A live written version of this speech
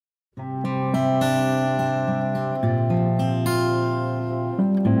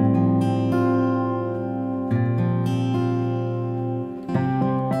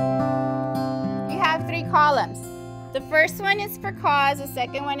first one is for cause, the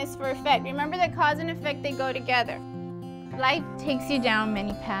second one is for effect. Remember that cause and effect, they go together. Life takes you down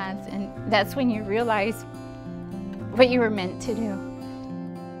many paths, and that's when you realize what you were meant to do.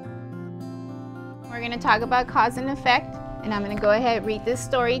 We're going to talk about cause and effect, and I'm going to go ahead and read this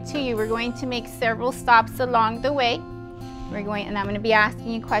story to you. We're going to make several stops along the way. And I'm going to be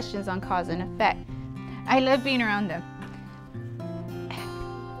asking you questions on cause and effect. I love being around them.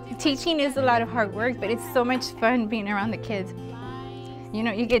 Teaching is a lot of hard work, but it's so much fun being around the kids. You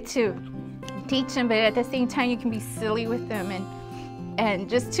know, you get to teach them, but at the same time you can be silly with them, and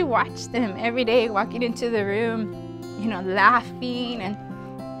just to watch them every day walking into the room, you know, laughing and,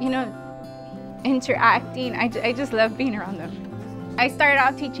 you know, interacting. I just love being around them. I started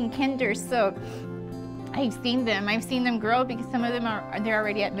off teaching kinder, so I've seen them grow, because some of them they're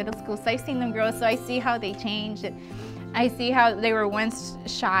already at middle school, so I've seen them grow, so I see how they changed. I see how they were once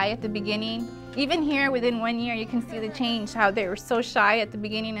shy at the beginning. Even here, within 1 year, you can see the change, how they were so shy at the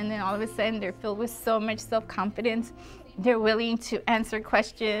beginning, and then all of a sudden they're filled with so much self-confidence. They're willing to answer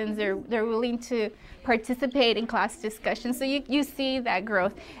questions, they're willing to participate in class discussions. So you see that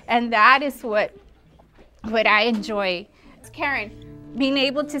growth, and that is what I enjoy. Karen, being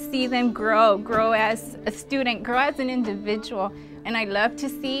able to see them grow as a student, grow as an individual, and I love to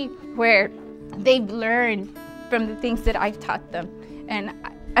see where they've learned from the things that I've taught them. And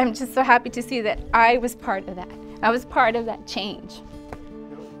I'm just so happy to see that I was part of that. I was part of that change.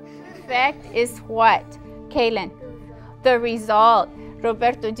 Effect is what? Kaylin, the result.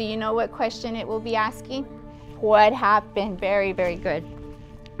 Roberto, do you know what question it will be asking? What happened? Very, very good.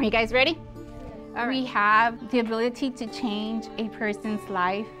 Are you guys ready? All right. We have the ability to change a person's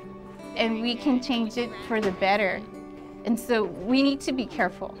life, and we can change it for the better. And so we need to be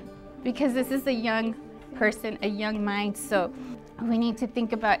careful, because this is a young person, a young mind, so we need to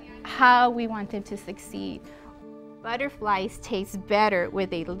think about how we want them to succeed. Butterflies taste better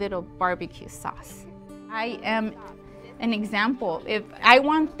with a little barbecue sauce. I am an example. If I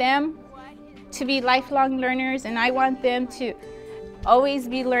want them to be lifelong learners, and I want them to always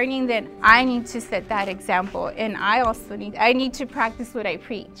be learning, then I need to set that example, and I need to practice what I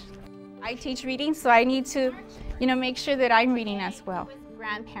preach. I teach reading, so I need to, you know, make sure that I'm reading as well.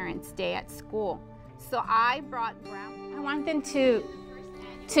 Grandparents' Day at school. So I want them to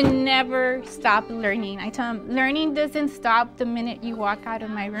never stop learning. I tell them, learning doesn't stop the minute you walk out of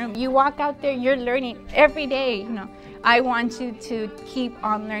my room. You walk out there, you're learning every day. You know, I want you to keep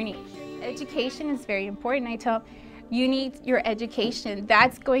on learning. Education is very important. I tell them, you need your education.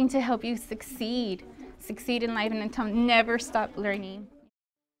 That's going to help you succeed in life, and I tell them, never stop learning.